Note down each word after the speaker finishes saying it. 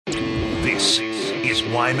This is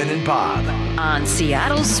Wyman and Bob. On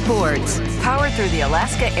Seattle Sports, powered through the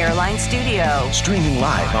Alaska Airlines Studio. Streaming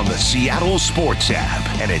live on the Seattle Sports app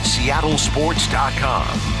and at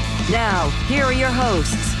seattlesports.com. Now, here are your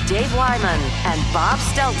hosts, Dave Wyman and Bob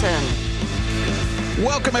Stelton.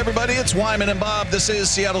 Welcome, everybody. It's Wyman and Bob. This is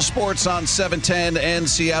Seattle Sports on 710 and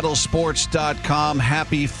seattlesports.com.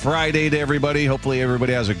 Happy Friday to everybody. Hopefully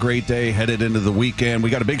everybody has a great day headed into the weekend. We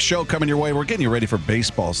got a big show coming your way. We're getting you ready for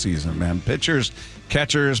baseball season, man. Pitchers,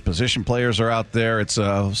 catchers, position players are out there. It's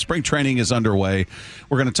spring training is underway.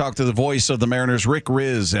 We're going to talk to the voice of the Mariners, Rick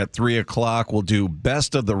Riz, at 3 o'clock. We'll do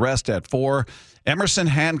Best of the Rest at 4. Emerson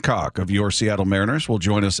Hancock of your Seattle Mariners will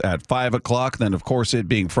join us at 5 o'clock. Then, of course, it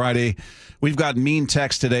being Friday, we've got Mean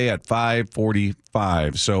Text today at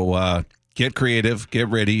 5:45. So get creative, get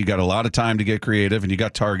ready. You got a lot of time to get creative, and you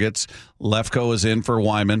got targets. Lefko is in for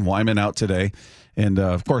Wyman. Wyman out today. And,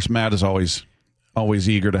 of course, Matt is always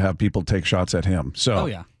eager to have people take shots at him. So, oh,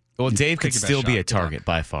 yeah. Well, Dave could still be a target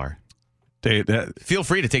by far. Dave, feel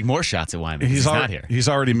free to take more shots at Wyman. He's not here. He's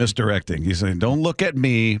already misdirecting. He's saying, don't look at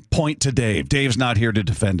me, point to Dave. Dave's not here to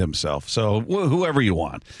defend himself. So whoever you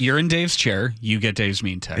want. You're in Dave's chair. You get Dave's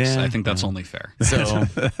mean text. I think that's only fair. So, all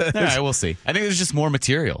right, we'll see. I think there's just more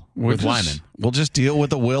material with Wyman. We'll just deal with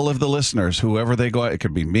the will of the listeners, whoever they go. It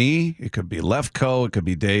could be me. It could be Lefko. It could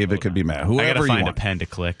be Dave. It could be Matt. Whoever I got to find you a want. pen to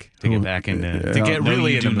click to get back into to get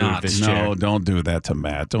really in the mood. No, don't do that to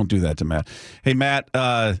Matt. Don't do that to Matt. Hey, Matt,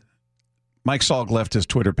 Mike Salk left his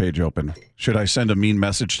Twitter page open. Should I send a mean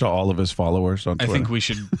message to all of his followers on Twitter? I think we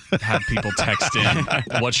should have people text in,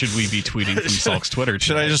 what should we be tweeting from Salk's Twitter today?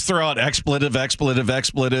 Should I just throw out expletive?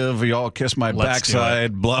 You all kiss my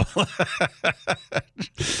backside. Blah.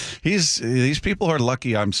 These people are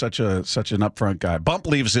lucky I'm such an upfront guy. Bump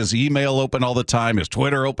leaves his email open all the time, his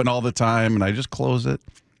Twitter open all the time, and I just close it.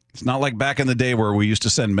 It's not like back in the day where we used to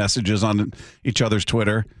send messages on each other's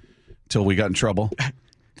Twitter till we got in trouble.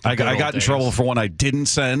 I got in trouble for one I didn't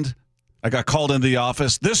send. I got called into the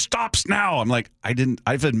office. This stops now. I'm like,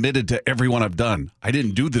 I've admitted to everyone I've done. I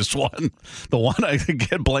didn't do this one. The one I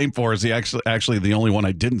get blamed for is actually the only one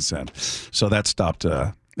I didn't send. So that stopped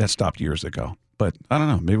years ago. But I don't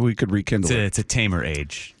know. Maybe we could rekindle it. It's a tamer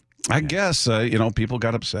age. I guess, people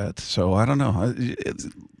got upset. So I don't know.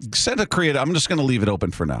 Send a creative. I'm just going to leave it open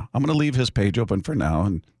for now. I'm going to leave his page open for now,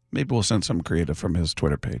 and maybe we'll send some creative from his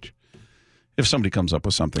Twitter page. If somebody comes up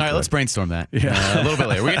with something. All right, let's brainstorm that. Yeah. A little bit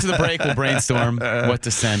later. We get to the break, we'll brainstorm what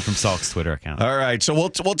to send from Salk's Twitter account. All right, so we'll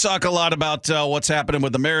talk a lot about what's happening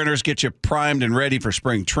with the Mariners, get you primed and ready for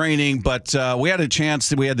spring training. But we had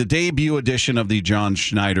the debut edition of the John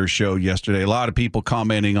Schneider show yesterday. A lot of people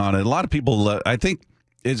commenting on it. A lot of people, I think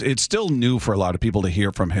it's still new for a lot of people to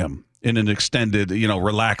hear from him in an extended,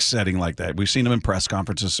 relaxed setting like that. We've seen him in press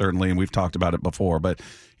conferences, certainly, and we've talked about it before. But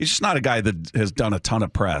he's just not a guy that has done a ton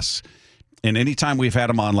of press. And anytime we've had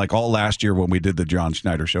him on, like all last year when we did the John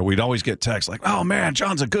Schneider show, we'd always get texts like, oh, man,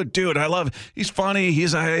 John's a good dude. He's funny.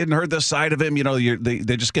 I hadn't heard this side of him.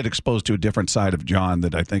 They just get exposed to a different side of John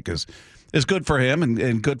that I think is good for him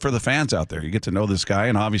and good for the fans out there. You get to know this guy,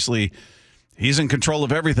 and obviously he's in control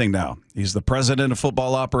of everything now. He's the president of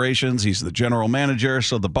football operations. He's the general manager,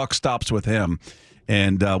 so the buck stops with him.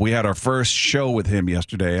 And we had our first show with him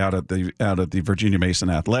yesterday out at the Virginia Mason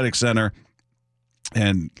Athletic Center.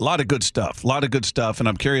 And a lot of good stuff. And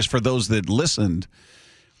I'm curious, for those that listened,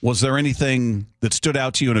 was there anything that stood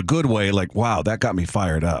out to you in a good way, like, wow, that got me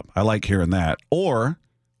fired up? I like hearing that. Or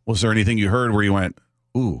was there anything you heard where you went,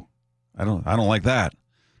 ooh, I don't like that?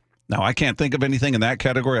 Now, I can't think of anything in that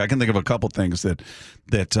category. I can think of a couple things that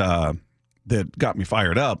got me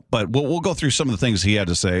fired up. But we'll go through some of the things he had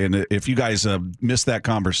to say. And if you guys missed that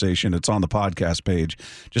conversation, it's on the podcast page.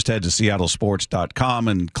 Just head to seattlesports.com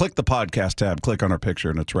and click the podcast tab. Click on our picture,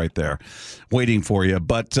 and it's right there waiting for you.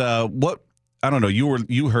 But I don't know.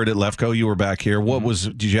 You heard it, Lefko. You were back here.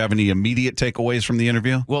 Did you have any immediate takeaways from the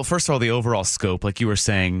interview? Well, first of all, the overall scope, like you were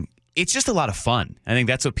saying, it's just a lot of fun. I think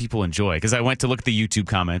that's what people enjoy, because I went to look at the YouTube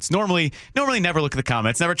comments. Normally never look at the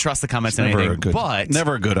comments, never trust the comments on anything.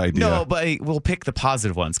 Never a good idea. No, but we'll pick the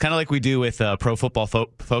positive ones, kind of like we do with Pro Football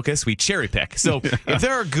Focus. We cherry pick. So if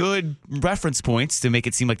there are good reference points to make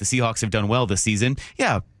it seem like the Seahawks have done well this season,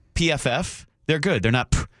 yeah, PFF, they're good. They're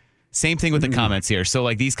not. Same thing with the comments here. So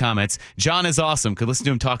like these comments, John is awesome. Could listen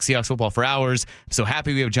to him talk Seahawks football for hours. I'm so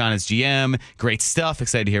happy we have John as GM. Great stuff.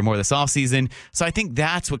 Excited to hear more this offseason. So I think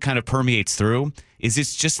that's what kind of permeates through, is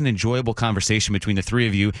it's just an enjoyable conversation between the three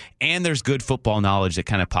of you, and there's good football knowledge that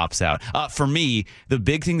kind of pops out. For me, the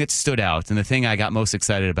big thing that stood out and the thing I got most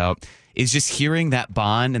excited about is just hearing that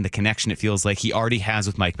bond and the connection it feels like he already has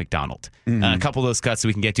with Mike Macdonald. A couple of those cuts that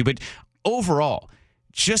we can get to. But overall,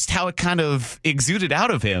 just how it kind of exuded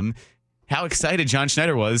out of him, how excited John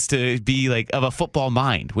Schneider was to be like of a football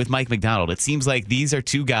mind with Mike Macdonald. It seems like these are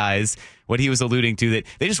two guys, what he was alluding to, that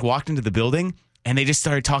they just walked into the building and they just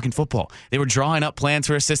started talking football. They were drawing up plans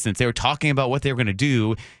for assistants. They were talking about what they were going to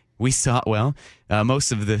do. We saw,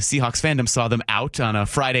 most of the Seahawks fandom saw them out on a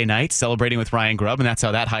Friday night celebrating with Ryan Grubb, and that's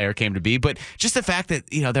how that hire came to be. But just the fact that,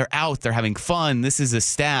 they're out, they're having fun. This is a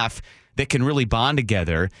staff that can really bond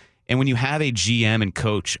together. And when you have a GM and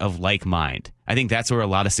coach of like mind, I think that's where a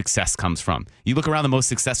lot of success comes from. You look around the most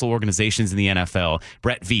successful organizations in the NFL,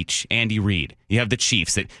 Brett Veach, Andy Reid. You have the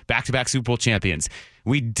Chiefs, that back-to-back Super Bowl champions.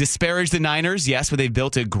 We disparage the Niners, yes, but they've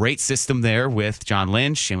built a great system there with John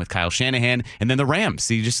Lynch and with Kyle Shanahan. And then the Rams.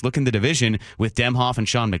 So you just look in the division with Demhoff and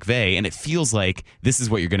Sean McVay, and it feels like this is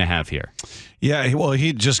what you're going to have here. Yeah, well,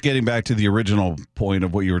 he just getting back to the original point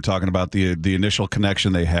of what you were talking about, the initial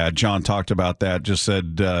connection they had. John talked about that, just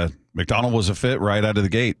said Macdonald was a fit right out of the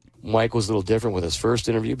gate. Mike was a little different with his first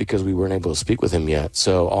interview because we weren't able to speak with him yet.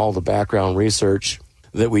 So all the background research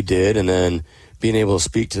that we did, and then being able to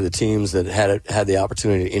speak to the teams that had the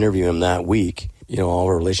opportunity to interview him that week, all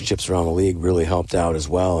our relationships around the league really helped out as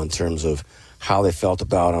well in terms of how they felt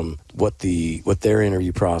about him, what their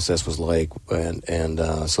interview process was like, and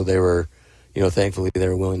so they were, thankfully they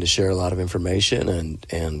were willing to share a lot of information.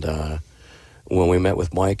 And when we met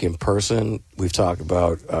with Mike in person, we've talked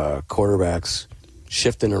about quarterbacks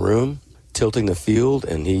shifting the room, tilting the field,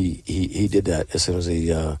 and he did that as soon as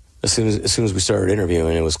as soon as we started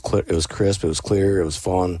interviewing. It was clear, it was crisp, it was clear, it was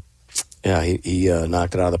fun. Yeah, he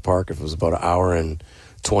knocked it out of the park. It was about an hour and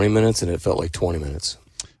 20 minutes, and it felt like 20 minutes.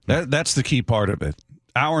 That's the key part of it.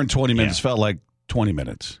 Hour and 20 minutes felt like 20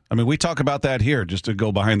 minutes. I mean, we talk about that here just to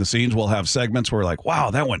go behind the scenes. We'll have segments where we're like,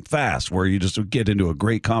 wow, that went fast, where you just get into a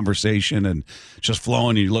great conversation and just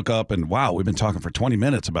flowing. You look up and, wow, we've been talking for 20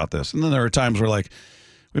 minutes about this. And then there are times where, like,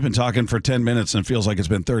 we've been talking for 10 minutes and it feels like it's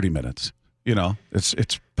been 30 minutes.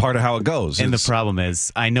 It's part of how it goes. And the problem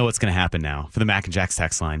is, I know what's going to happen now for the Mac and Jack's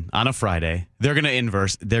text line. On a Friday, they're going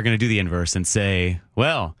to do the inverse and say,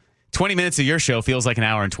 well, 20 minutes of your show feels like an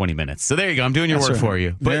hour and 20 minutes. So there you go. I'm doing your work for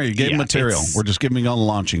you. But there, you gave material. We're just giving you a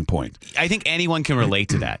launching point. I think anyone can relate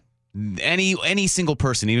to that. Any single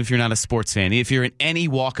person, even if you're not a sports fan, if you're in any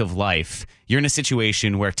walk of life, you're in a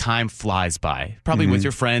situation where time flies by. Probably with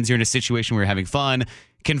your friends, you're in a situation where you're having fun.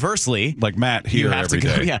 Conversely, like Matt here every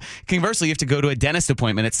day. Yeah. Conversely, you have to go to a dentist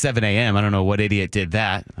appointment at 7 a.m. I don't know what idiot did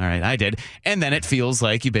that. All right, I did. And then it feels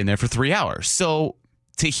like you've been there for 3 hours. So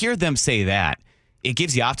to hear them say that, it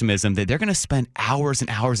gives you optimism that they're going to spend hours and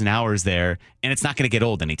hours and hours there, and it's not going to get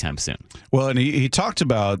old anytime soon. Well, and he talked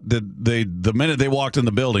about the minute they walked in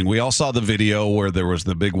the building, we all saw the video where there was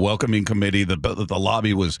the big welcoming committee. The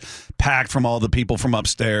lobby was packed from all the people from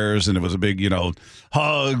upstairs, and it was a big,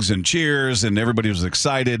 hugs and cheers, and everybody was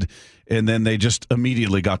excited. And then they just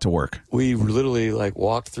immediately got to work. We literally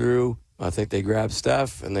walked through. I think they grabbed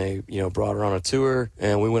Steph and they, brought her on a tour,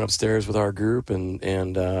 and we went upstairs with our group and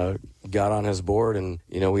got on his board, and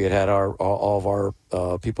we had all of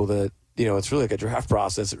our people that it's really like a draft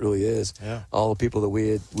process. It really is. Yeah. All the people that we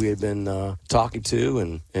had been talking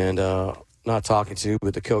to and not talking to,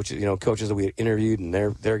 but the coaches, coaches that we had interviewed and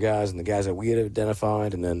their guys and the guys that we had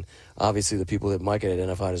identified, and then obviously the people that Mike had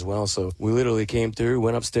identified as well. So we literally came through,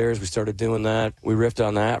 went upstairs, we started doing that. We riffed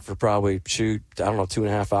on that for probably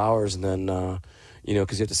 2.5 hours, and then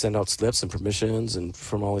because you have to send out slips and permissions and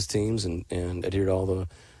from all his teams and adhere to all the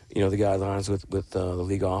the guidelines with the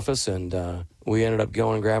league office, and we ended up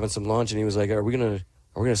going and grabbing some lunch, and he was like, "Are we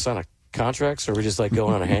gonna sign a contracts, or are we just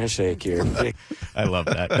going on a handshake here?" I love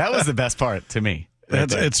that. That was the best part to me.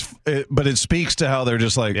 But it speaks to how they're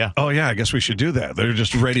just like, oh yeah, I guess we should do that. They're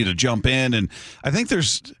just ready to jump in, and I think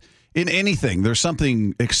there's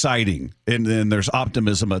something exciting, and then there's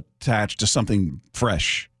optimism attached to something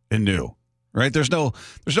fresh and new. Right? There's no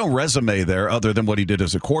resume there other than what he did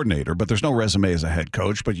as a coordinator, but there's no resume as a head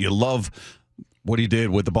coach. But you love what he did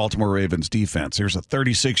with the Baltimore Ravens defense. Here's a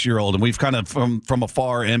 36-year-old, and we've kind of from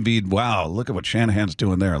afar envied, wow, look at what Shanahan's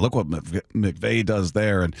doing there. Look what McVay does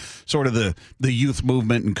there, and sort of the youth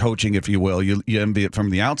movement and coaching, if you will. You envy it from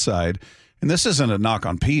the outside. And this isn't a knock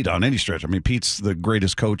on Pete on any stretch. I mean, Pete's the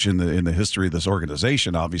greatest coach in the history of this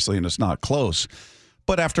organization, obviously, and it's not close.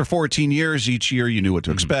 But after 14 years, each year you knew what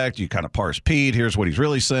to expect. You kind of parse Pete. Here's what he's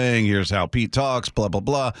really saying. Here's how Pete talks, blah, blah,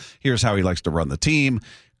 blah. Here's how he likes to run the team.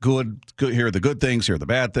 Good. Here are the good things. Here are the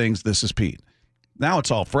bad things. This is Pete. Now it's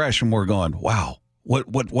all fresh, and we're going, wow,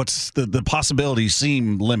 what's the possibilities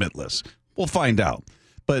seem limitless. We'll find out.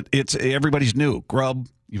 But everybody's new. Grubb,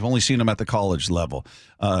 You've only seen him at the college level.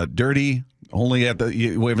 Dirty, we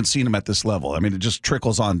haven't seen him at this level. I mean, it just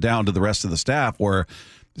trickles on down to the rest of the staff where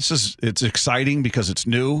it's exciting because it's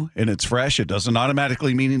new and it's fresh. It doesn't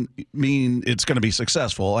automatically mean it's going to be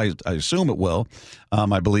successful. I assume it will.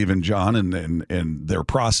 I believe in John and their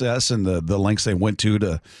process and the lengths they went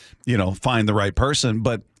to find the right person.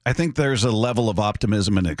 But I think there's a level of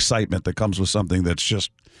optimism and excitement that comes with something that's just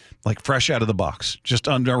like fresh out of the box, just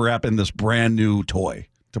unwrapping this brand new toy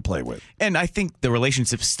to play with. And I think the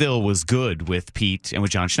relationship still was good with Pete and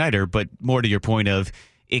with John Schneider, but more to your point of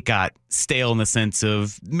it got stale in the sense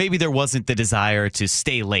of maybe there wasn't the desire to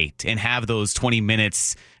stay late and have those 20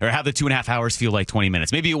 minutes or have the 2.5 hours feel like 20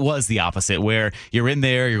 minutes. Maybe it was the opposite where you're in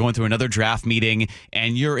there, you're going through another draft meeting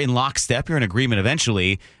and you're in lockstep, you're in agreement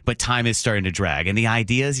eventually, but time is starting to drag. And the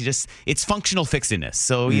idea is it's functional fixedness.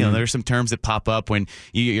 So, there's some terms that pop up when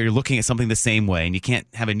you're looking at something the same way and you can't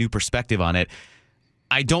have a new perspective on it.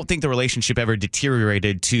 I don't think the relationship ever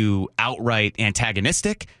deteriorated to outright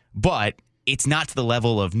antagonistic, but it's not to the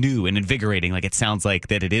level of new and invigorating like it sounds like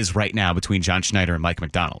that it is right now between John Schneider and Mike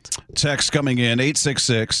Macdonald. Text coming in,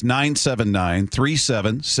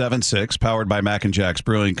 866-979-3776, powered by Mac and Jack's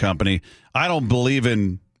Brewing Company. I don't believe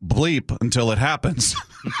in bleep until it happens.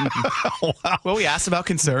 Wow. Well, we asked about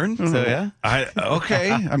concern, so yeah.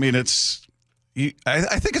 Okay. I mean, I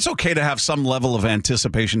think it's okay to have some level of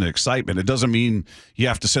anticipation and excitement. It doesn't mean you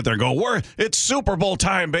have to sit there and go, it's Super Bowl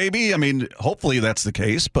time, baby. I mean, hopefully that's the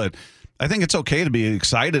case, but I think it's okay to be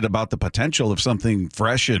excited about the potential of something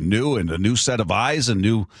fresh and new and a new set of eyes and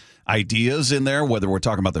new ideas in there, whether we're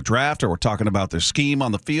talking about the draft or we're talking about the scheme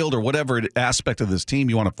on the field or whatever aspect of this team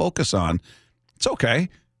you want to focus on. It's okay.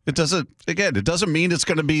 It doesn't mean it's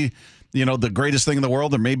going to be, the greatest thing in the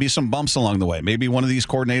world. There may be some bumps along the way. Maybe one of these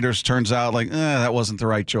coordinators turns out like, that wasn't the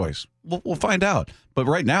right choice. We'll find out. But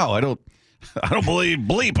right now, I don't believe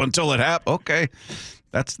bleep until it happens. Okay.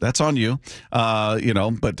 That's on you,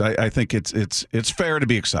 But I think it's fair to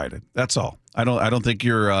be excited. That's all. I don't think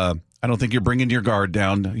you're bringing your guard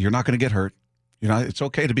down. You're not going to get hurt. It's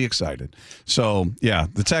okay to be excited. So yeah,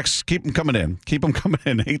 the texts keep them coming in.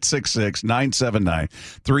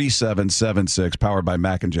 866-979-3776, powered by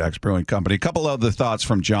Mac and Jack's Brewing Company. A couple other thoughts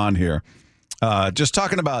from John here. Just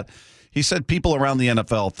talking about, he said people around the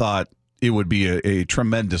NFL thought it would be a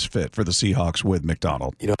tremendous fit for the Seahawks with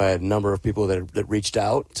Macdonald. I had a number of people that reached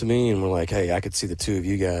out to me and were like, hey, I could see the two of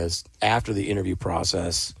you guys after the interview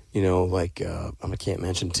process. I can't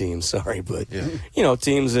mention teams, sorry, but,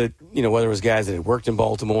 teams that, whether it was guys that had worked in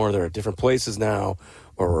Baltimore, they're at different places now,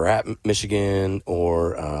 or were at Michigan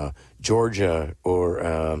or Georgia or,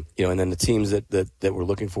 and then the teams that were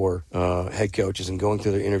looking for head coaches and going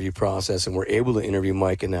through their interview process and were able to interview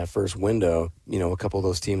Mike in that first window. A couple of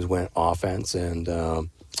those teams went offense and,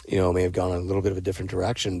 may have gone a little bit of a different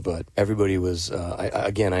direction, but everybody was,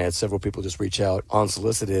 I had several people just reach out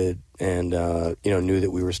unsolicited and, knew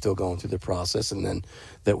that we were still going through the process and then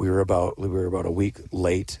that we were about a week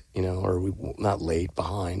late, not late,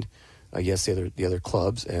 behind, I guess, the other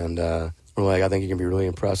clubs. And, we're like, I think you're going to be really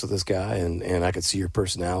impressed with this guy, and I could see your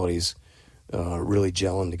personalities really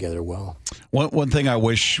gelling together well. One thing I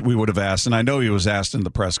wish we would have asked, and I know he was asked in the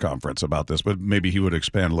press conference about this, but maybe he would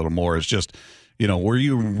expand a little more, is just, were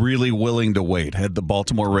you really willing to wait? Had the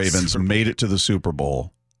Baltimore Ravens made it to the Super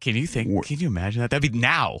Bowl? Can you imagine that? That'd be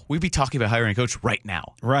now. We'd be talking about hiring a coach right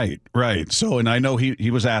now. Right. So, and I know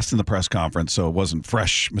he was asked in the press conference, so it wasn't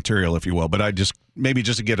fresh material, if you will, but I just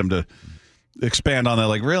to get him to expand on that,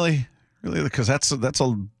 like, really? Because that's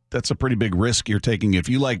a pretty big risk you're taking if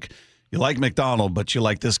you like Macdonald, but you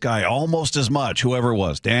like this guy almost as much. Whoever it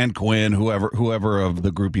was, Dan Quinn, whoever of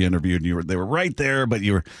the group you interviewed, they were right there, but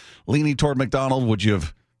you were leaning toward Macdonald. Would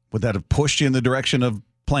that have pushed you in the direction of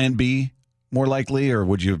Plan B more likely, or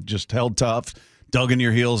would you have just held tough, dug in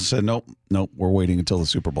your heels, and said nope, we're waiting until the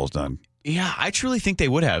Super Bowl's done? Yeah, I truly think they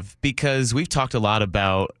would have because we've talked a lot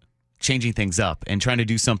about changing things up and trying to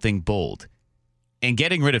do something bold. And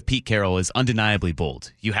getting rid of Pete Carroll is undeniably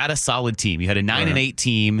bold. You had a solid team. You had a 9-8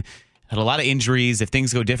 team, had a lot of injuries. If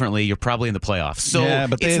things go differently, you're probably in the playoffs. So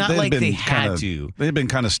but it's not like they had to. They've been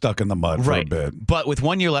kind of stuck in the mud for a bit. But with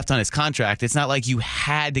 1 year left on his contract, it's not like you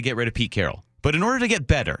had to get rid of Pete Carroll. But in order to get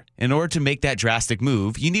better, in order to make that drastic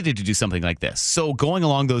move, you needed to do something like this. So going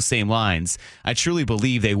along those same lines, I truly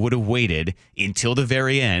believe they would have waited until the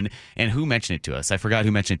very end. And who mentioned it to us? I forgot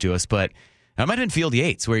who mentioned it to us, but It might have been Field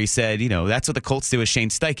Yates, where he said, that's what the Colts did with Shane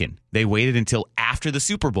Steichen. They waited until after the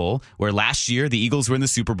Super Bowl, where last year the Eagles were in the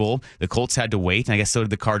Super Bowl. The Colts had to wait, and I guess so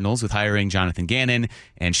did the Cardinals with hiring Jonathan Gannon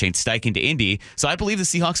and Shane Steichen to Indy. So I believe the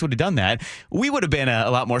Seahawks would have done that. We would have been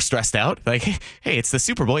a lot more stressed out. Like, hey, it's the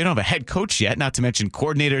Super Bowl. You don't have a head coach yet, not to mention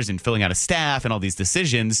coordinators and filling out a staff and all these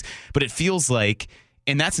decisions. But it feels like,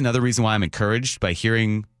 and that's another reason why I'm encouraged by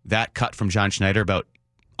hearing that cut from John Schneider about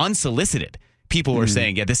unsolicited. People were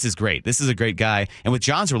saying, yeah, this is great. This is a great guy. And with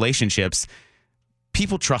John's relationships,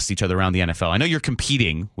 people trust each other around the NFL. I know you're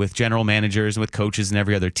competing with general managers and with coaches and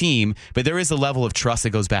every other team, but there is a level of trust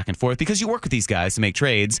that goes back and forth because you work with these guys to make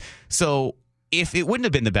trades. So if it wouldn't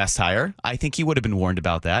have been the best hire, I think he would have been warned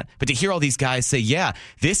about that. But to hear all these guys say, yeah,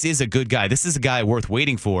 this is a good guy, this is a guy worth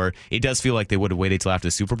waiting for, it does feel like they would have waited till after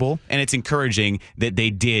the Super Bowl. And it's encouraging that they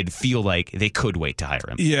did feel like they could wait to hire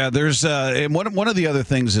him. Yeah, there's and one of the other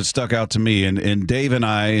things that stuck out to me, and Dave and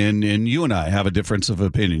I, and you and I have a difference of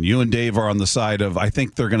opinion. You and Dave are on the side of, I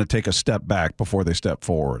think they're going to take a step back before they step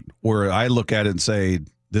forward, where I look at it and say,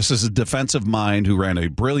 this is a defensive mind who ran a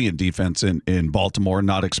brilliant defense in Baltimore,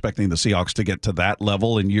 not expecting the Seahawks to get to that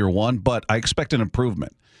level in year one, but I expect an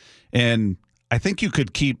improvement. And I think you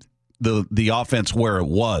could keep the offense where it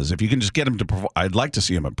was. If you can just get them to I'd like to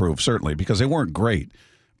see them improve, certainly, because they weren't great.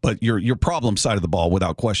 But your problem side of the ball,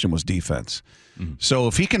 without question, was defense. Mm-hmm. So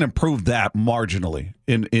if he can improve that marginally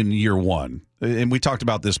in year one, and we talked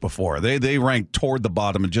about this before, they ranked toward the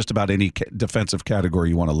bottom in just about any defensive category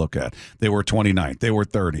you want to look at. They were 29th, they were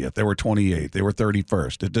 30th, they were 28th, they were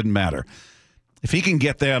 31st. It didn't matter. If he can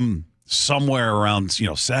get them somewhere around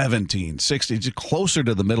 17, 16, closer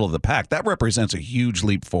to the middle of the pack, that represents a huge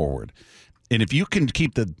leap forward. And if you can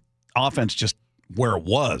keep the offense just where it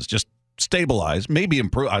was, just stabilize, maybe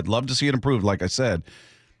improve. I'd love to see it improve, like I said.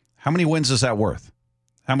 How many wins is that worth?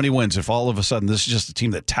 How many wins if all of a sudden this is just a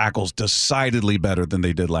team that tackles decidedly better than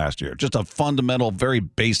they did last year? Just a fundamental, very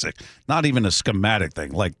basic, not even a schematic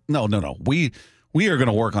thing. Like, no. We are going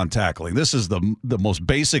to work on tackling. This is the most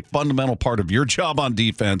basic, fundamental part of your job on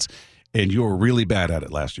defense, and you were really bad at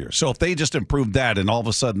it last year. So if they just improve that and all of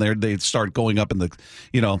a sudden they start going up in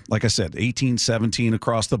the, like I said, 18, 17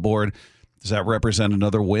 across the board, does that represent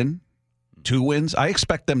another win? 2 wins? I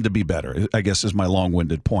expect them to be better, I guess, is my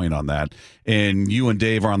long-winded point on that. And you and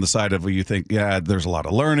Dave are on the side of where you think, yeah, there's a lot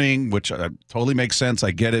of learning, which totally makes sense. I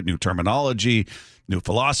get it. New terminology, new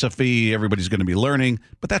philosophy. Everybody's going to be learning.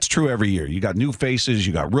 But that's true every year. You got new faces.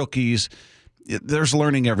 You got rookies. There's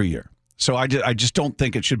learning every year. So I just don't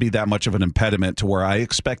think it should be that much of an impediment to where I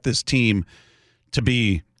expect this team to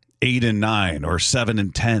be 8-9 or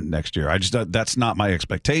 7-10 next year. That's not my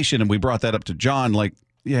expectation. And we brought that up to John, like,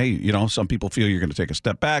 yeah, some people feel you're going to take a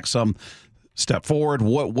step back, some step forward.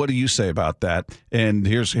 What do you say about that? And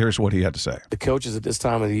here's what he had to say. The coaches at this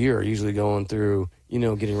time of the year are usually going through,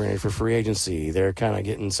 getting ready for free agency. They're kind of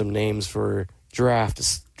getting some names for draft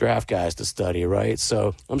guys to study, right?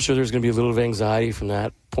 So I'm sure there's going to be a little of anxiety from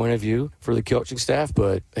that point of view for the coaching staff.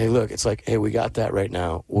 But hey, look, it's like, hey, we got that right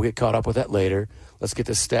now. We'll get caught up with that later. Let's get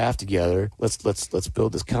this staff together. Let's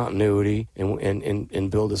build this continuity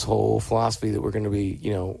and build this whole philosophy that we're going to be,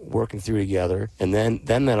 working through together. And then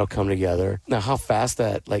that'll come together. Now, how fast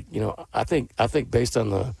that, I think based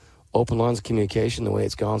on the open lines of communication, the way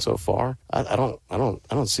it's gone so far, I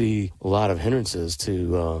don't see a lot of hindrances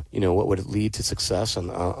to what would lead to success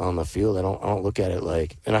on the field. I don't look at it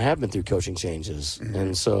like, and I have been through coaching changes,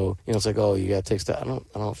 and so it's like, oh, you got to take stuff.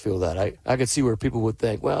 I don't feel that. I could see where people would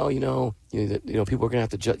think, well, people are gonna have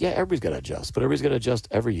to adjust. Yeah, everybody's got to adjust, but everybody's got to adjust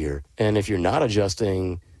every year. And if you're not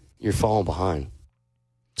adjusting, you're falling behind.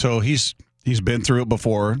 So he's been through it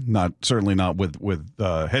before, certainly not with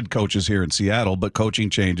head coaches here in Seattle, but coaching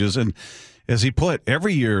changes. And as he put,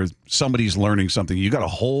 every year somebody's learning something. You got a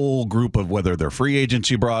whole group of, whether they're free agents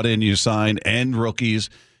you brought in, you signed, and rookies.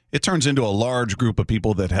 It turns into a large group of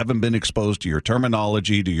people that haven't been exposed to your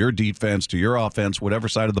terminology, to your defense, to your offense, whatever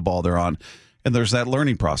side of the ball they're on. And there's that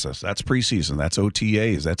learning process. That's preseason. That's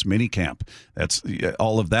OTAs. That's minicamp. That's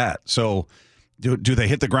all of that. So do they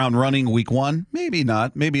hit the ground running week one? Maybe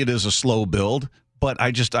not. Maybe it is a slow build. But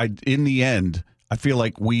in the end, I feel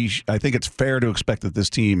like I think it's fair to expect that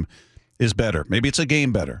this team is better. Maybe it's a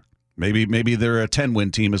game better. Maybe they're a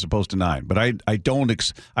 10-win team as opposed to 9. But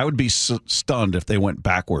I would be stunned if they went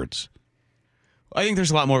backwards. I think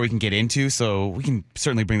there's a lot more we can get into, so we can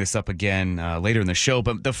certainly bring this up again later in the show.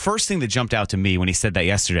 But the first thing that jumped out to me when he said that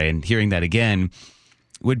yesterday, and hearing that again,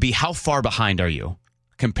 would be how far behind are you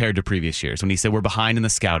compared to previous years? When he said we're behind in the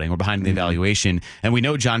scouting, we're behind in the evaluation, and we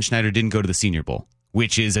know John Schneider didn't go to the Senior Bowl,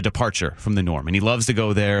 which is a departure from the norm. And he loves to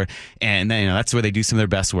go there, and then, that's where they do some of their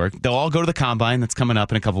best work. They'll all go to the Combine that's coming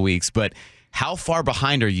up in a couple weeks, but how far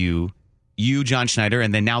behind are you, John Schneider,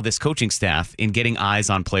 and then now this coaching staff in getting eyes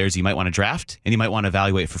on players you might want to draft and you might want to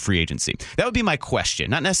evaluate for free agency? That would be my question.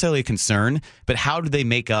 Not necessarily a concern, but how do they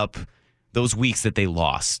make up those weeks that they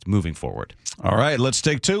lost moving forward? All right, let's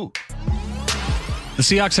take two. The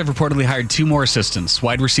Seahawks have reportedly hired 2 more assistants,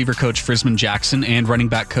 wide receiver coach Frisman Jackson and running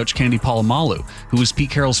back coach Kennedy Polamalu, who was Pete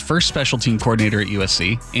Carroll's first special team coordinator at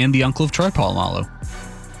USC and the uncle of Troy Polamalu.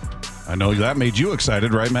 I know that made you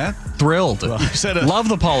excited, right, Matt? Thrilled. You said it. Love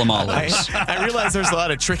the Palomalus. I realized there's a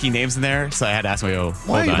lot of tricky names in there, so I had to ask my hold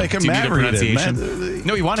Why are you on. making Do you need Matt a read it? pronunciation?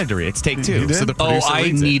 No, he wanted to read it. It's take 2. He did? So the producer I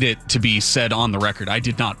reads need it to be said on the record. I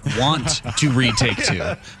did not want to read take 2.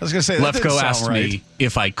 I was going to say, that didn't Lefko sound asked right. me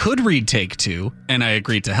if I could read take 2, and I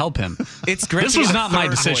agreed to help him. It's great. This to was get a not my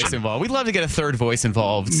third decision. voice involved. We'd love to get a third voice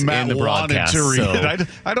involved Matt in the broadcast. wanted to read so it.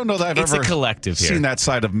 I don't know that I've it's ever a collective here. seen that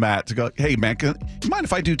side of Matt to go, hey, man, you mind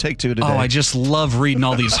if I do take 2 today? Oh, I just love reading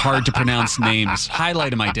all these hard-to-pronounce names.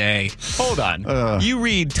 Highlight of my day. Hold on. You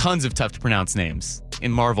read tons of tough-to-pronounce names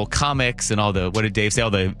in Marvel Comics and all the, what did Dave say, all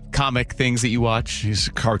the comic things that you watch? He's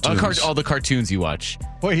cartoons. All the cartoons you watch.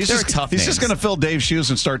 Boy, he's They're just tough he's names. just going to fill Dave's shoes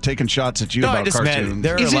and start taking shots at you No, I about just cartoons. meant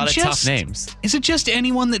there are a lot of tough names. Is it just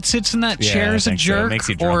anyone that sits in that chair I is a think so. jerk? It makes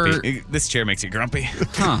you or grumpy. This chair makes you grumpy.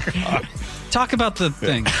 Talk about the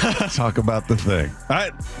thing. Talk about the thing. All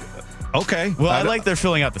right. Okay. Well, I like they're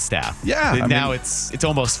filling out the staff. Yeah, I Now mean- it's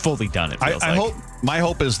almost fully done. It feels I like. my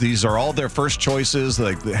hope is these are all their first choices.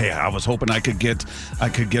 Like, hey, I was hoping I could get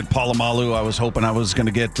Polamalu. I was hoping I was going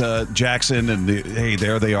to get Jackson, and hey,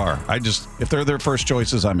 there they are. If they're their first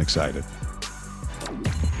choices, I'm excited.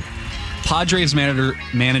 Padres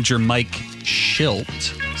manager Mike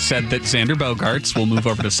Schilt said that Xander Bogaerts will move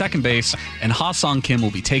over to second base and Ha-Sung Kim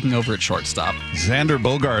will be taking over at shortstop. Xander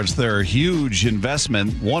Bogaerts, their huge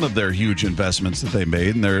investment, one of their huge investments that they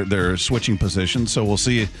made, and they're switching positions. So we'll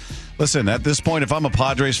see. Listen, at this point, if I'm a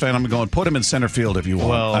Padres fan, I'm going, put him in center field if you want.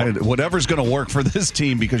 Well, whatever's going to work for this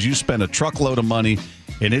team, because you spent a truckload of money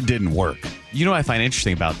and it didn't work. You know what I find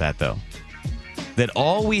interesting about that, though? That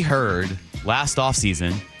all we heard last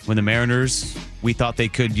offseason when the Mariners, we thought they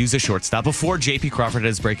could use a shortstop before J.P. Crawford had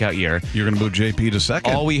his breakout year. You're going to move J.P. to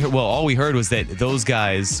second? All we heard was that those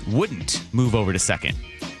guys wouldn't move over to second.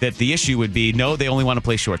 That the issue would be, no, they only want to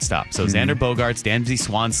play shortstop. So Xander Bogaerts, Dansby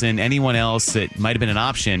Swanson, anyone else that might have been an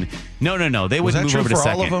option, no, they wouldn't move over to second. Was that true for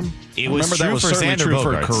all of them? It was Remember, true that was for certainly Xander true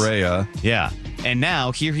Bogaerts. for Correa. Yeah. And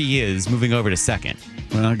now, here he is moving over to second.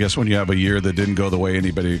 Well, I guess when you have a year that didn't go the way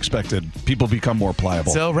anybody expected, people become more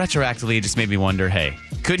pliable. So, retroactively, it just made me wonder, hey,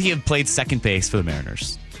 could he have played second base for the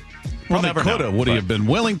Mariners? Probably never could know, have. Would he but- have been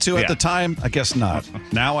willing to at Yeah. the time? I guess not.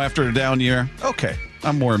 Now, after a down year, okay.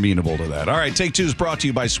 I'm more amenable to that. All right, Take Two is brought to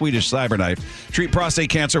you by Swedish Cyberknife. Treat prostate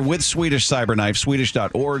cancer with Swedish Cyberknife.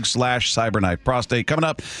 Swedish.org/cyberknife prostate. Coming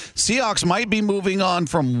up, Seahawks might be moving on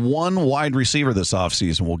from one wide receiver this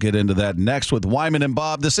offseason. We'll get into that next with Wyman and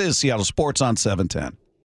Bob. This is Seattle Sports on 710.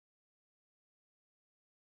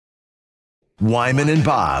 Wyman and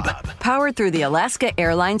Bob Powered through the Alaska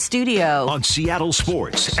Airlines Studio. on Seattle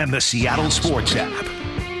Sports and the Seattle Sports app.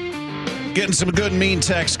 Getting some good mean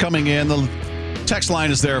text coming in. The text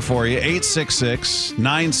line is there for you.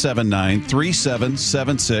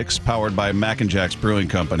 866-979-3776, powered by Mac and Jack's Brewing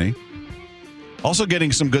Company. Also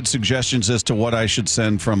getting some good suggestions as to what I should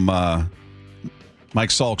send from Mike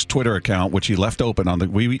Salk's Twitter account, which he left open on the.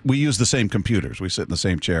 We use the same computers. We sit in the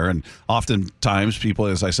same chair, and oftentimes people,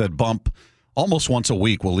 as I said, bump. Almost once a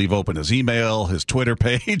week, we'll leave open his email, his Twitter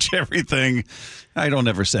page, everything. I don't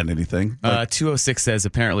ever send anything. 206 says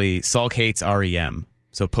apparently Salk hates REM.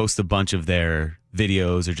 So post a bunch of their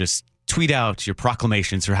videos or just tweet out your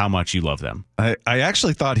proclamations for how much you love them. I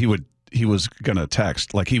actually thought he was going to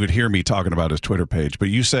text, like he would hear me talking about his Twitter page. But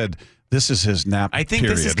you said this is his nap I think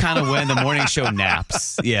period. this is kind of when the morning show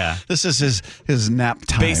naps. Yeah. This is his nap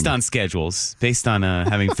time. Based on schedules, based on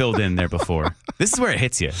having filled in there before. This is where it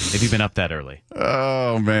hits you if you've been up that early.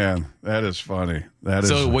 Oh, man. That is funny. That is.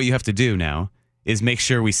 So what you have to do now is make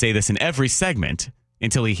sure we say this in every segment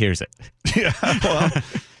until he hears it. Yeah, well,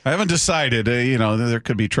 I haven't decided. There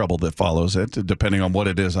could be trouble that follows it, depending on what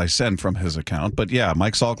it is I send from his account. But yeah,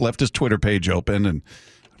 Mike Salk left his Twitter page open, and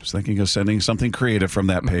I was thinking of sending something creative from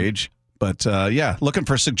that page. But yeah, looking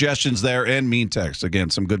for suggestions there and mean text. Again,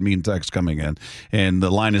 some good mean text coming in. And the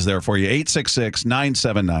line is there for you,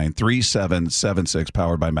 866-979-3776,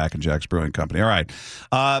 powered by Mac and Jack's Brewing Company. All right.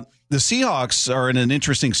 The Seahawks are in an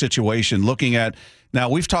interesting situation looking at, now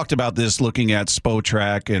we've talked about this, looking at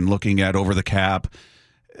Spotrac and looking at over the cap.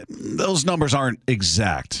 Those numbers aren't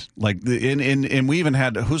exact. Like, and we even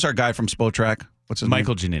had, who's our guy from Spotrac? what's his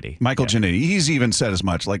Michael name? Giannitti. Michael Giannitti. He's even said as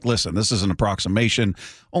much. Like, listen, this is an approximation.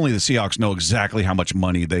 Only the Seahawks know exactly how much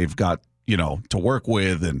money they've got, to work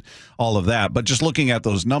with and all of that. But just looking at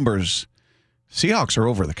those numbers, Seahawks are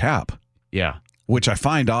over the cap. Yeah. Which I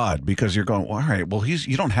find odd because you're going, well, all right, well,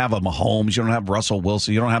 you don't have a Mahomes, you don't have Russell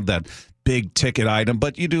Wilson, you don't have that big ticket item,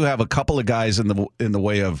 but you do have a couple of guys in the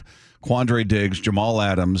way of Quandre Diggs, Jamal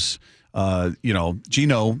Adams,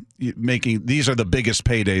 Geno making, these are the biggest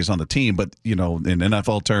paydays on the team, but in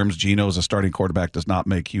NFL terms, Geno as a starting quarterback does not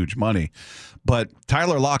make huge money. But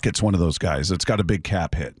Tyler Lockett's one of those guys that's got a big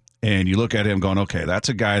cap hit. And you look at him going, okay, that's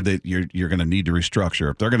a guy that you're going to need to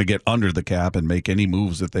restructure. If they're going to get under the cap and make any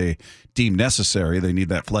moves that they deem necessary, they need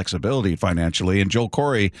that flexibility financially. And Joe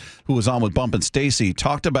Corey, who was on with Bump and Stacy,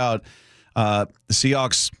 talked about the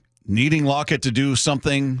Seahawks needing Lockett to do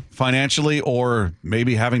something financially or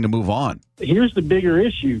maybe having to move on. Here's the bigger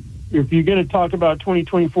issue. If you're going to talk about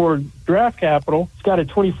 2024 draft capital, it's got a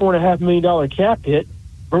 $24.5 million cap hit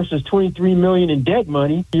versus $23 million in dead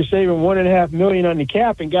money. You're saving $1.5 million on the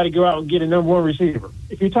cap and got to go out and get a number one receiver.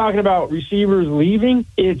 If you're talking about receivers leaving,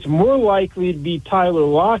 it's more likely to be Tyler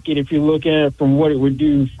Lockett if you look at it from what it would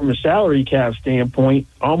do from a salary cap standpoint.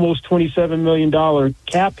 Almost $27 million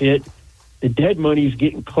cap hit. The dead money is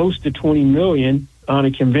getting close to $20 million on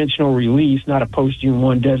a conventional release, not a post-June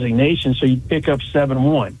 1 designation, so you pick up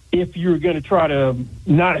 7-1 if you're going to try to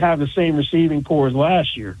not have the same receiving core as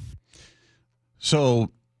last year. So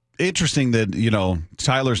interesting that,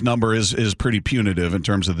 Tyler's number is pretty punitive in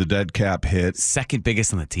terms of the dead cap hit. Second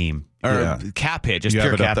biggest on the team. Or cap hit, just You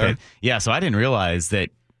pure have it up cap there? hit. Yeah, so I didn't realize that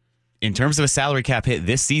in terms of a salary cap hit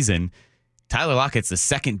this season, Tyler Lockett's the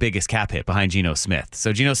second biggest cap hit behind Geno Smith.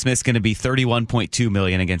 So Geno Smith's going to be $31.2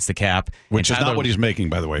 million against the cap. Which is not what he's making,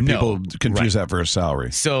 by the way. People confuse that for his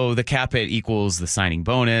salary. So the cap hit equals the signing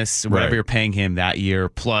bonus, whatever you're paying him that year,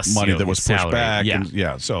 plus Money that was his pushed salary.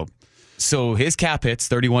 back. So his cap hit's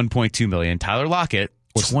 $31.2 million. Tyler Lockett,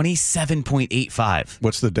 $27.85.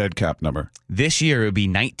 What's the dead cap number? This year it would be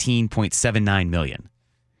 $19.79 million.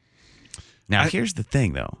 Now here's the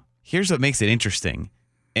thing, though. Here's what makes it interesting,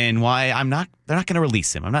 and why they're not going to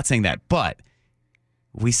release him. I'm not saying that, but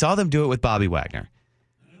we saw them do it with Bobby Wagner.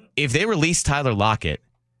 If they release Tyler Lockett,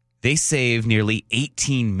 they save nearly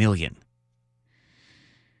 $18 million.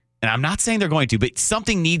 And I'm not saying they're going to, but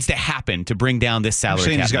something needs to happen to bring down this salary cap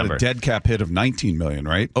number. He's got a dead cap hit of $19 million,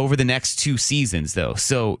 right? Over the next 2 seasons, though.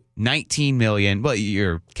 So $19 million, well,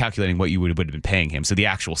 you're calculating what you would have been paying him. So the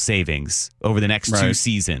actual savings over the next 2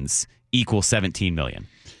 seasons equal $17 million.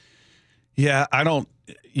 Yeah,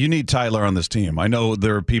 you need Tyler on this team. I know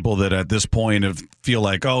there are people that at this point feel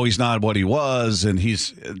like, oh, he's not what he was. And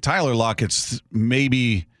Tyler Lockett's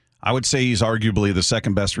maybe, I would say he's arguably the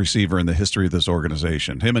second best receiver in the history of this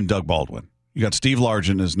organization. Him and Doug Baldwin. You got Steve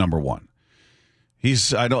Largent as number one.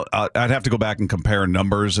 I'd have to go back and compare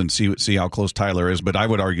numbers and see how close Tyler is, but I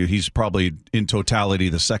would argue he's probably in totality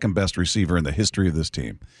the second best receiver in the history of this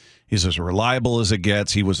team. He's as reliable as it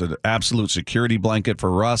gets. He was an absolute security blanket for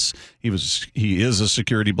Russ. He is a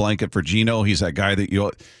security blanket for Geno. He's that guy that you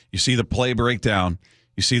see the play breakdown,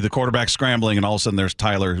 you see the quarterback scrambling, and all of a sudden there's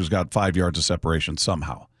Tyler who's got 5 yards of separation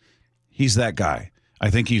somehow. He's that guy. I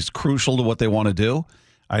think he's crucial to what they want to do.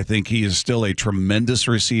 I think he is still a tremendous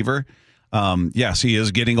receiver. Yes, he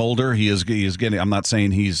is getting older. He is getting. I'm not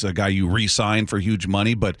saying he's a guy you re-sign for huge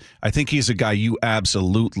money, but I think he's a guy you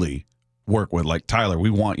absolutely work with. Like, Tyler, we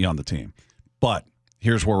want you on the team, but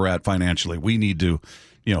here's where we're at financially. We need to,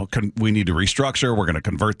 we need to restructure. We're going to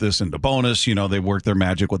convert this into bonus. They work their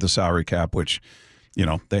magic with the salary cap, which,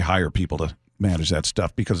 they hire people to manage that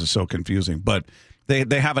stuff because it's so confusing. But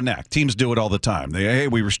they have a knack. Teams do it all the time.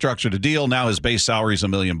 We restructured a deal. Now his base salary is $1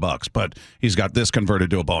 million, but he's got this converted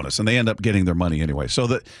to a bonus, and they end up getting their money anyway. So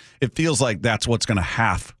that it feels like that's what's going to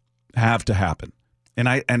have to happen. And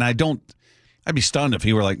I'd be stunned if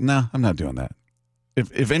he were like, no, I'm not doing that.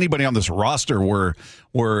 If anybody on this roster were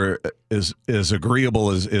as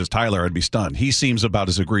agreeable as Tyler, I'd be stunned. He seems about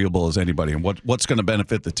as agreeable as anybody. And what's going to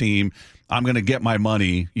benefit the team? I'm going to get my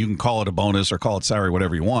money. You can call it a bonus or call it salary,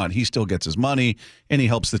 whatever you want. He still gets his money, and he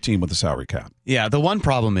helps the team with the salary cap. Yeah, the one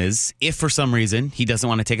problem is if for some reason he doesn't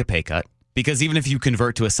want to take a pay cut, because even if you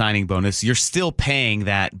convert to a signing bonus, you're still paying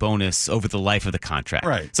that bonus over the life of the contract.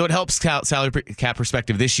 Right. So it helps salary cap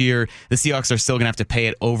perspective this year. The Seahawks are still going to have to pay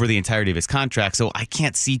it over the entirety of his contract. So I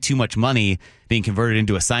can't see too much money being converted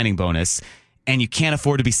into a signing bonus, and you can't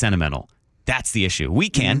afford to be sentimental. That's the issue. We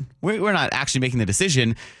can. Mm-hmm. We're not actually making the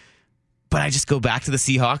decision. But I just go back to the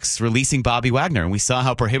Seahawks releasing Bobby Wagner, and we saw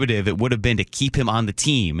how prohibitive it would have been to keep him on the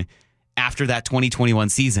team after that 2021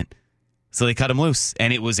 season. So they cut him loose,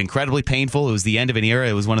 and it was incredibly painful. It was the end of an era.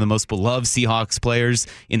 It was one of the most beloved Seahawks players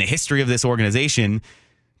in the history of this organization,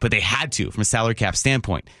 but they had to from a salary cap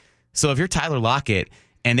standpoint. So if you're Tyler Lockett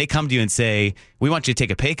and they come to you and say, we want you to take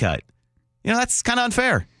a pay cut, that's kind of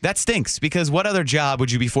unfair. That stinks, because what other job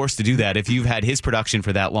would you be forced to do that if you've had his production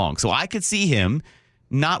for that long? So I could see him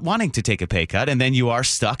not wanting to take a pay cut, and then you are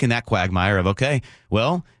stuck in that quagmire of, okay,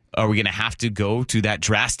 well, are we going to have to go to that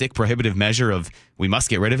drastic, prohibitive measure of we must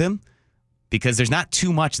get rid of him? Because there's not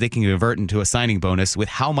too much they can convert into a signing bonus with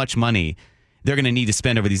how much money they're going to need to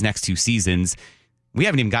spend over these next 2 seasons. We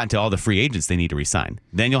haven't even gotten to all the free agents they need to re-sign.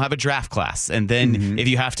 Then you'll have a draft class, and then if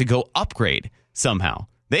you have to go upgrade somehow,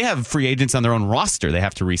 they have free agents on their own roster they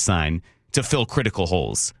have to re-sign to fill critical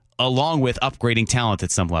holes, along with upgrading talent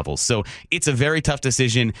at some levels. So it's a very tough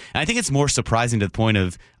decision. And I think it's more surprising to the point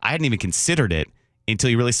of I hadn't even considered it until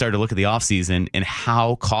you really started to look at the offseason and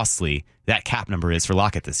how costly that cap number is for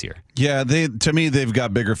Lockett this year. Yeah, to me, they've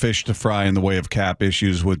got bigger fish to fry in the way of cap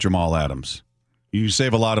issues with Jamal Adams. You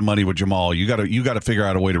save a lot of money with Jamal. You got to figure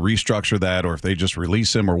out a way to restructure that, or if they just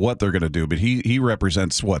release him, or what they're going to do. But he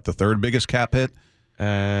represents what, the 3rd biggest cap hit?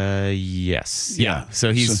 Yes. Yeah.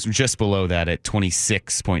 So he's just below that at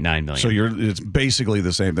 $26.9 million. So it's basically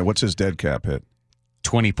the same thing. What's his dead cap hit?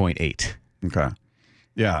 20.8. Okay.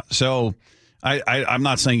 Yeah. So I'm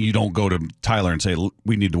not saying you don't go to Tyler and say,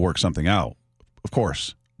 we need to work something out. Of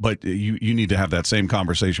course. But you need to have that same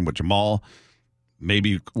conversation with Jamal.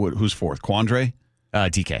 Maybe who's 4th? Quandre?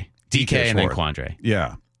 DK. DK and then Quandre.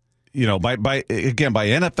 Yeah. By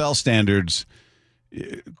NFL standards,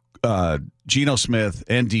 Geno Smith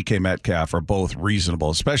and DK Metcalf are both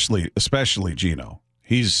reasonable, especially Geno.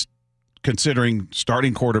 He's considering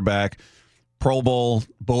starting quarterback, Pro Bowl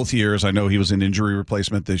both years. I know he was an injury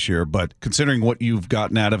replacement this year, but considering what you've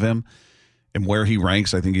gotten out of him and where he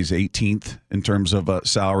ranks, I think he's 18th in terms of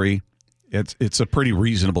salary. It's a pretty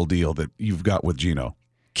reasonable deal that you've got with Geno.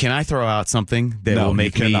 Can I throw out something that will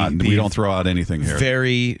make me... We don't throw out anything here.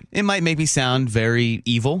 It might make me sound very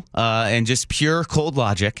evil and just pure cold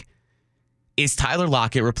logic. Is Tyler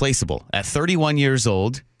Lockett replaceable? At 31 years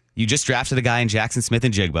old, you just drafted a guy in Jackson Smith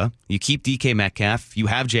and Jigba. You keep DK Metcalf. You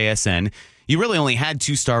have JSN. You really only had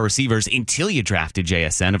 2-star receivers until you drafted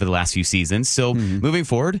JSN over the last few seasons. So moving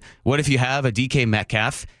forward, what if you have a DK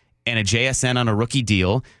Metcalf and a JSN on a rookie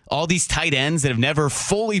deal, all these tight ends that have never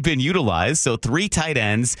fully been utilized, so 3 tight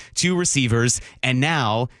ends, 2 receivers, and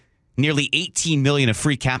now nearly $18 million of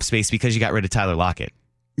free cap space because you got rid of Tyler Lockett.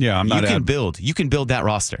 Yeah, You can build that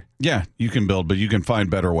roster. Yeah, you can build, but you can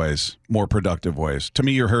find better ways, more productive ways. To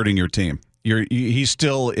me, you're hurting your team. He's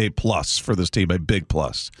still a plus for this team, a big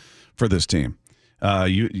plus for this team.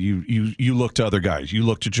 You look to other guys. You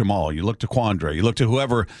look to Jamal. You look to Quandre. You look to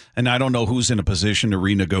whoever, and I don't know who's in a position to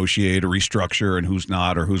renegotiate or restructure and who's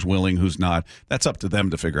not, or who's willing, who's not. That's up to them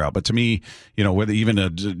to figure out. But to me, whether even a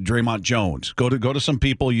Draymond Jones, go to some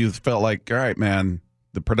people you felt like, all right, man,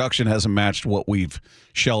 the production hasn't matched what we've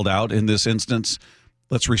shelled out in this instance.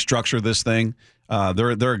 Let's restructure this thing.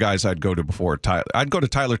 There are guys I'd go to before Tyler. I'd go to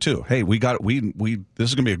Tyler too. Hey, we this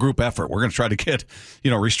is going to be a group effort. We're going to try to get,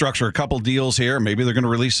 restructure a couple deals here. Maybe they're going to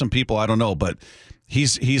release some people. I don't know, but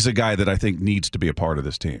he's a guy that I think needs to be a part of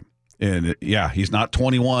this team. And yeah, he's not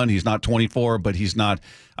 21, he's not 24, but he's not.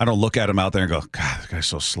 I don't look at him out there and go, God, this guy's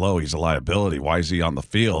so slow. He's a liability. Why is he on the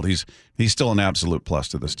field? He's still an absolute plus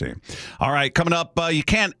to this team. All right, coming up, you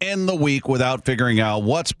can't end the week without figuring out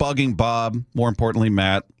what's bugging Bob. More importantly,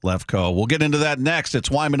 Matt Lefko. We'll get into that next. It's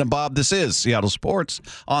Wyman and Bob. This is Seattle Sports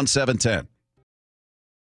on 710.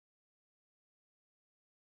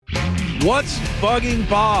 What's bugging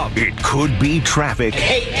Bob? It could be traffic.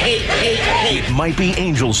 Hey. It might be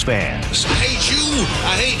Angels fans. I hate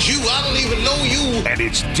you. I don't even know you. And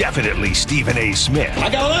it's definitely Stephen A. Smith.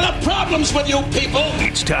 I got a lot of problems with you people.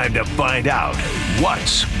 It's time to find out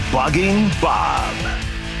what's bugging Bob.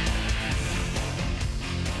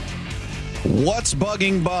 What's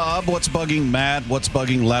bugging Bob? What's bugging Matt? What's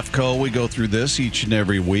bugging Lefko? We go through this each and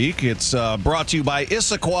every week. It's brought to you by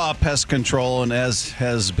Issaquah Pest Control, and as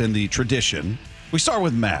has been the tradition, we start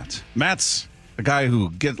with Matt. Matt's a guy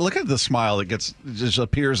who look at the smile that just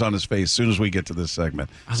appears on his face as soon as we get to this segment.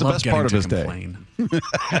 It's the best part of his day.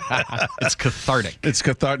 It's cathartic. It's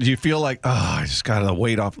cathartic. Do you feel like, I just got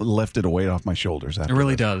lifted a weight off my shoulders? After it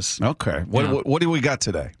really this? does. Okay. What do we got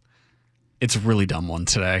today? It's a really dumb one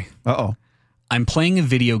today. Uh-oh. I'm playing a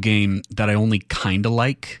video game that I only kind of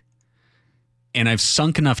like, and I've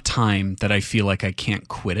sunk enough time that I feel like I can't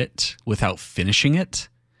quit it without finishing it.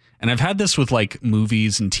 And I've had this with like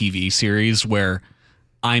movies and TV series where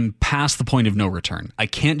I'm past the point of no return. I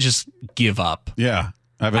can't just give up. Yeah.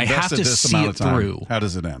 I have to this see amount of time. Through. How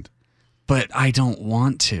does it end? but I don't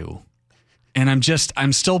want to. And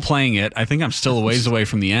I'm still playing it. I think I'm still a ways away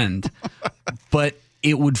from the end. But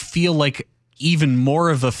it would feel like even more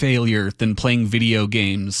of a failure than playing video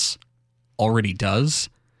games already does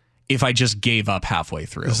if I just gave up halfway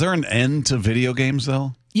through. Is there an end to video games,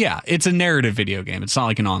 though? Yeah, it's a narrative video game. It's not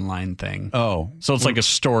like an online thing. Oh. So it's like a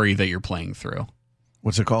story that you're playing through.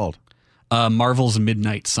 What's it called? Marvel's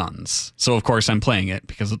Midnight Suns. So, of course, I'm playing it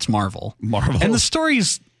because it's Marvel. And the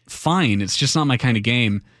story's fine. It's just not my kind of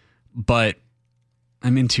game. But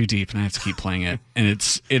I'm in too deep and I have to keep playing it. And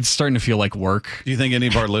it's starting to feel like work. Do you think any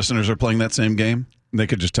of our listeners are playing that same game? They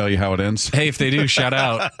could just tell you how it ends. Hey, if they do, shout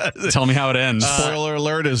out. Tell me how it ends. Spoiler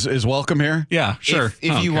alert is welcome here. Yeah, sure.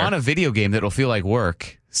 If you want a video game that'll feel like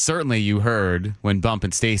work, certainly you heard when Bump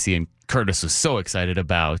and Stacy and Curtis was so excited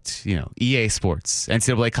about, EA Sports,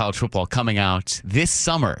 NCAA college football coming out this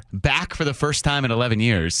summer, back for the first time in 11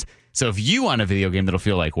 years. So if you want a video game that'll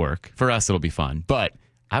feel like work, for us it'll be fun. But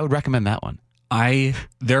I would recommend that one.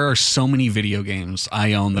 There are so many video games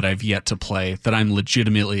I own that I've yet to play that I'm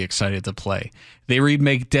legitimately excited to play. They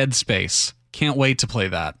remake Dead Space. Can't wait to play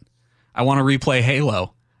that. I want to replay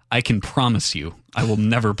Halo. I can promise you I will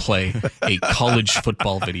never play a college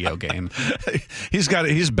football video game. He's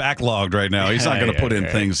backlogged right now. He's not going to put in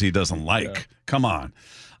things he doesn't like. Yeah. Come on.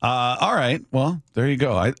 All right. Well, there you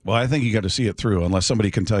go. I think you got to see it through unless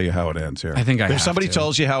somebody can tell you how it ends here. I think if somebody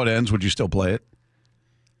tells you how it ends, would you still play it?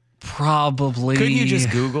 Probably. Couldn't you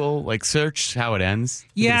just Google, search how it ends?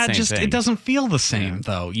 Yeah, it doesn't feel the same,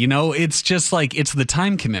 though. It's just it's the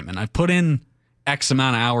time commitment. I've put in X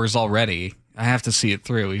amount of hours already. I have to see it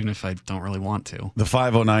through, even if I don't really want to. The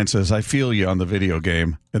 509 says, I feel you on the video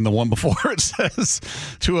game. And the one before it says,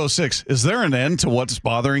 206, is there an end to what's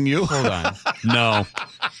bothering you? Hold on. No,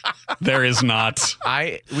 there is not.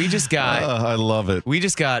 We just got... I love it. We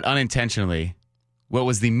just got, unintentionally, what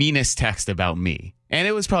was the meanest text about me. And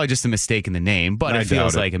it was probably just a mistake in the name, but it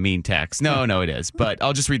feels like a mean text. No, it is. But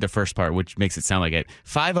I'll just read the first part, which makes it sound like it.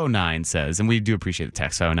 509 says, and we do appreciate the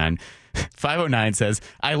text, 509. 509 says,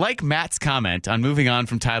 I like Matt's comment on moving on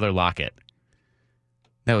from Tyler Lockett.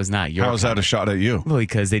 That was not your How is that a shot at you? Well,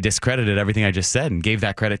 because they discredited everything I just said and gave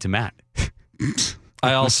that credit to Matt.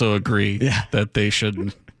 I also agree that they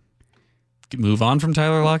should move on from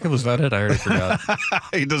Tyler Lockett. Was that it? I already forgot.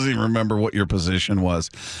 He doesn't even remember what your position was.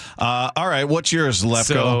 All right, what's yours, Lefko?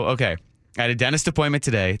 So, okay. I had a dentist appointment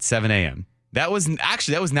today at 7 a.m. That was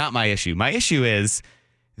not my issue. My issue is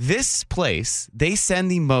this place, they send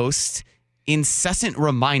the most incessant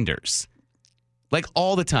reminders.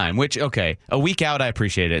 All the time, which, okay, a week out, I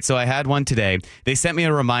appreciate it. So I had one today. They sent me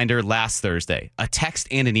a reminder last Thursday, a text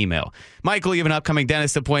and an email. Michael, you have an upcoming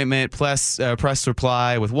dentist appointment. Press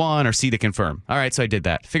reply with 1 or C to confirm. All right, so I did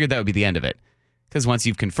that. Figured that would be the end of it. Because once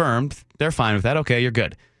you've confirmed, they're fine with that. Okay, you're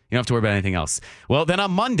good. You don't have to worry about anything else. Well, then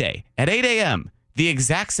on Monday at 8 a.m., the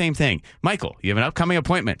exact same thing. Michael, you have an upcoming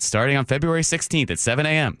appointment starting on February 16th at 7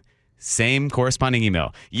 a.m. Same corresponding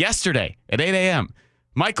email. Yesterday at 8 a.m.,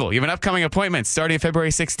 Michael, you have an upcoming appointment starting February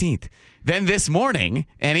 16th. Then this morning,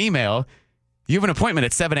 an email, you have an appointment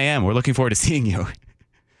at 7 a.m. We're looking forward to seeing you.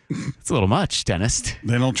 It's a little much, dentist.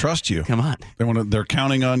 They don't trust you. Come on. They're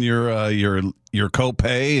counting on your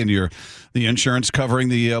copay and the insurance covering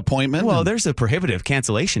the appointment. Well, there's a prohibitive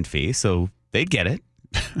cancellation fee, so they'd get it.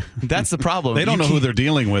 That's the problem. They don't know who they're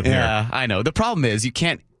dealing with here. Yeah, I know. The problem is you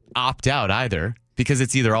can't opt out either because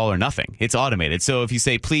it's either all or nothing. It's automated. So if you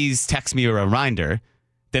say, please text me a reminder,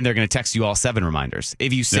 then they're going to text you all 7 reminders.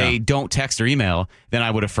 If you say, don't text or email, then I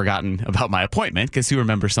would have forgotten about my appointment because who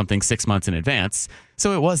remembers something 6 months in advance?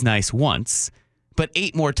 So it was nice once, but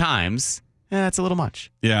 8 more times, that's a little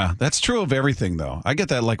much. Yeah, that's true of everything, though. I get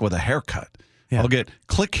that with a haircut. Yeah. I'll get,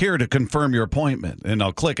 click here to confirm your appointment, and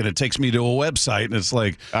I'll click, and it takes me to a website, and it's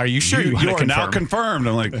like, are you sure you are now confirmed?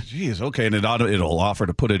 I'm like, geez, okay, and it'll offer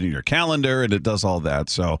to put it in your calendar, and it does all that.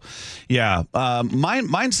 So, yeah,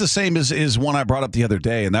 mine's the same as one I brought up the other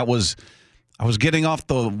day, and that was, I was getting off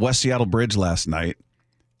the West Seattle Bridge last night,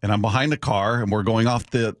 and I'm behind the car, and we're going off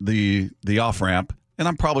the off ramp, and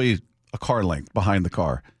I'm probably a car length behind the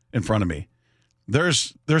car in front of me.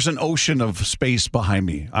 There's an ocean of space behind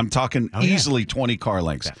me. I'm talking easily 20 car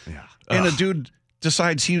lengths. Yeah. And a dude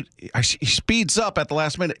decides he speeds up at the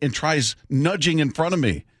last minute and tries nudging in front of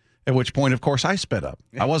me, at which point, of course, I sped up.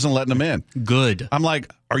 I wasn't letting him in. Good. I'm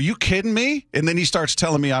like, are you kidding me? And then he starts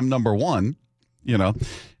telling me I'm number one,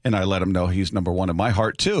 and I let him know he's number one in my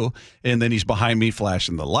heart, too. And then he's behind me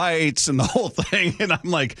flashing the lights and the whole thing. And I'm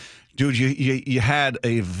like, dude, you had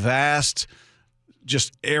a vast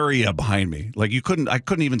just area behind me. Like I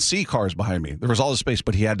couldn't even see cars behind me. There was all the space,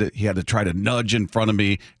 but he had to try to nudge in front of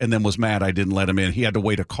me, and then was mad I didn't let him in. He had to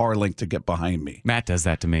wait a car length to get behind me. Matt does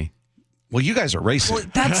that to me. Well, you guys are racing. Well,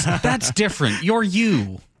 that's different. You're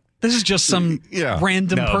you. This is just some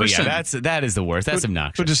random person. But that is the worst. That's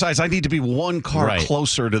obnoxious. Who decides I need to be one car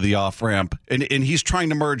closer to the off ramp, and he's trying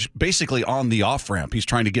to merge basically on the off ramp. He's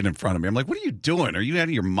trying to get in front of me. I'm like, what are you doing? Are you out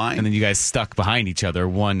of your mind? And then you guys stuck behind each other,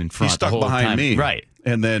 one in front. He stuck the whole behind time. me, right?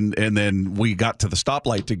 And then we got to the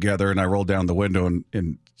stoplight together, and I rolled down the window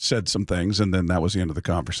and said some things, and then that was the end of the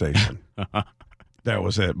conversation. That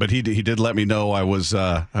was it. But he did let me know I was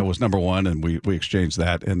number one, and we exchanged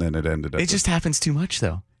that, and then it ended up. It just happens too much,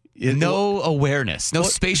 though. No awareness, no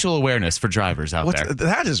spatial awareness for drivers out there.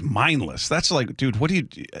 That is mindless. That's like, dude, what do you?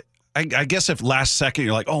 I guess if last second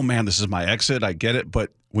you're like, oh man, this is my exit, I get it.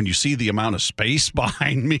 But when you see the amount of space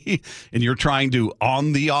behind me, and you're trying to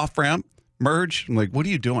on the off ramp merge, I'm like, what are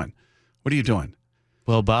you doing? What are you doing?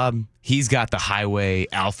 Well, Bob, he's got the highway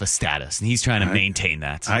alpha status, and he's trying to maintain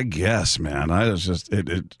that. I guess, man. I was just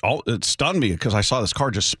it stunned me because I saw this car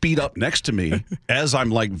just speed up next to me as I'm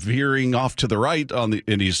like veering off to the right and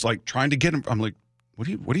he's like trying to get him. I'm like, what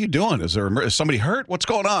are you doing? Is somebody hurt? What's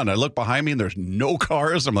going on? I look behind me and there's no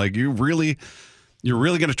cars. I'm like, you're really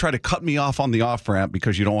going to try to cut me off on the off ramp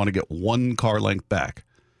because you don't want to get one car length back?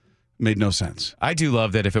 Made no sense. I do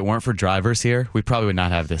love that if it weren't for drivers here, we probably would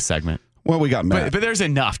not have this segment. Well, we got Matt. But there's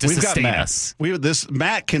enough to sustain us.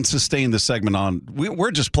 Matt can sustain the segment on.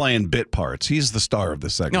 We're just playing bit parts. He's the star of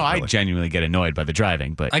this segment. No, really. I genuinely get annoyed by the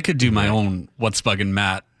driving, but I could do my own What's Bugging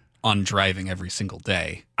Matt on driving every single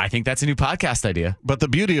day. I think that's a new podcast idea. But the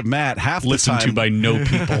beauty of Matt, listened to by no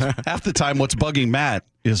people. Half the time, what's bugging Matt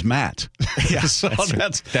is Matt. Yeah, so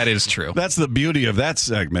that is true. That's the beauty of that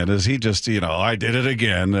segment. Is he just I did it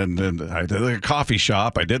again, and I did a coffee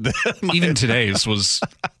shop. I did that. Even today's was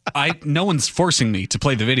no one's forcing me to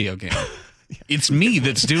play the video game. It's me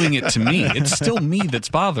that's doing it to me. It's still me that's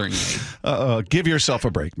bothering me. Give yourself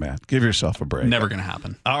a break, Matt. Give yourself a break. Never going to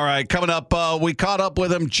happen. All right, coming up, we caught up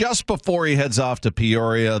with him just before he heads off to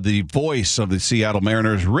Peoria. The voice of the Seattle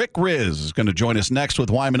Mariners, Rick Riz, is going to join us next with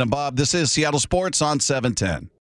Wyman and Bob. This is Seattle Sports on 710.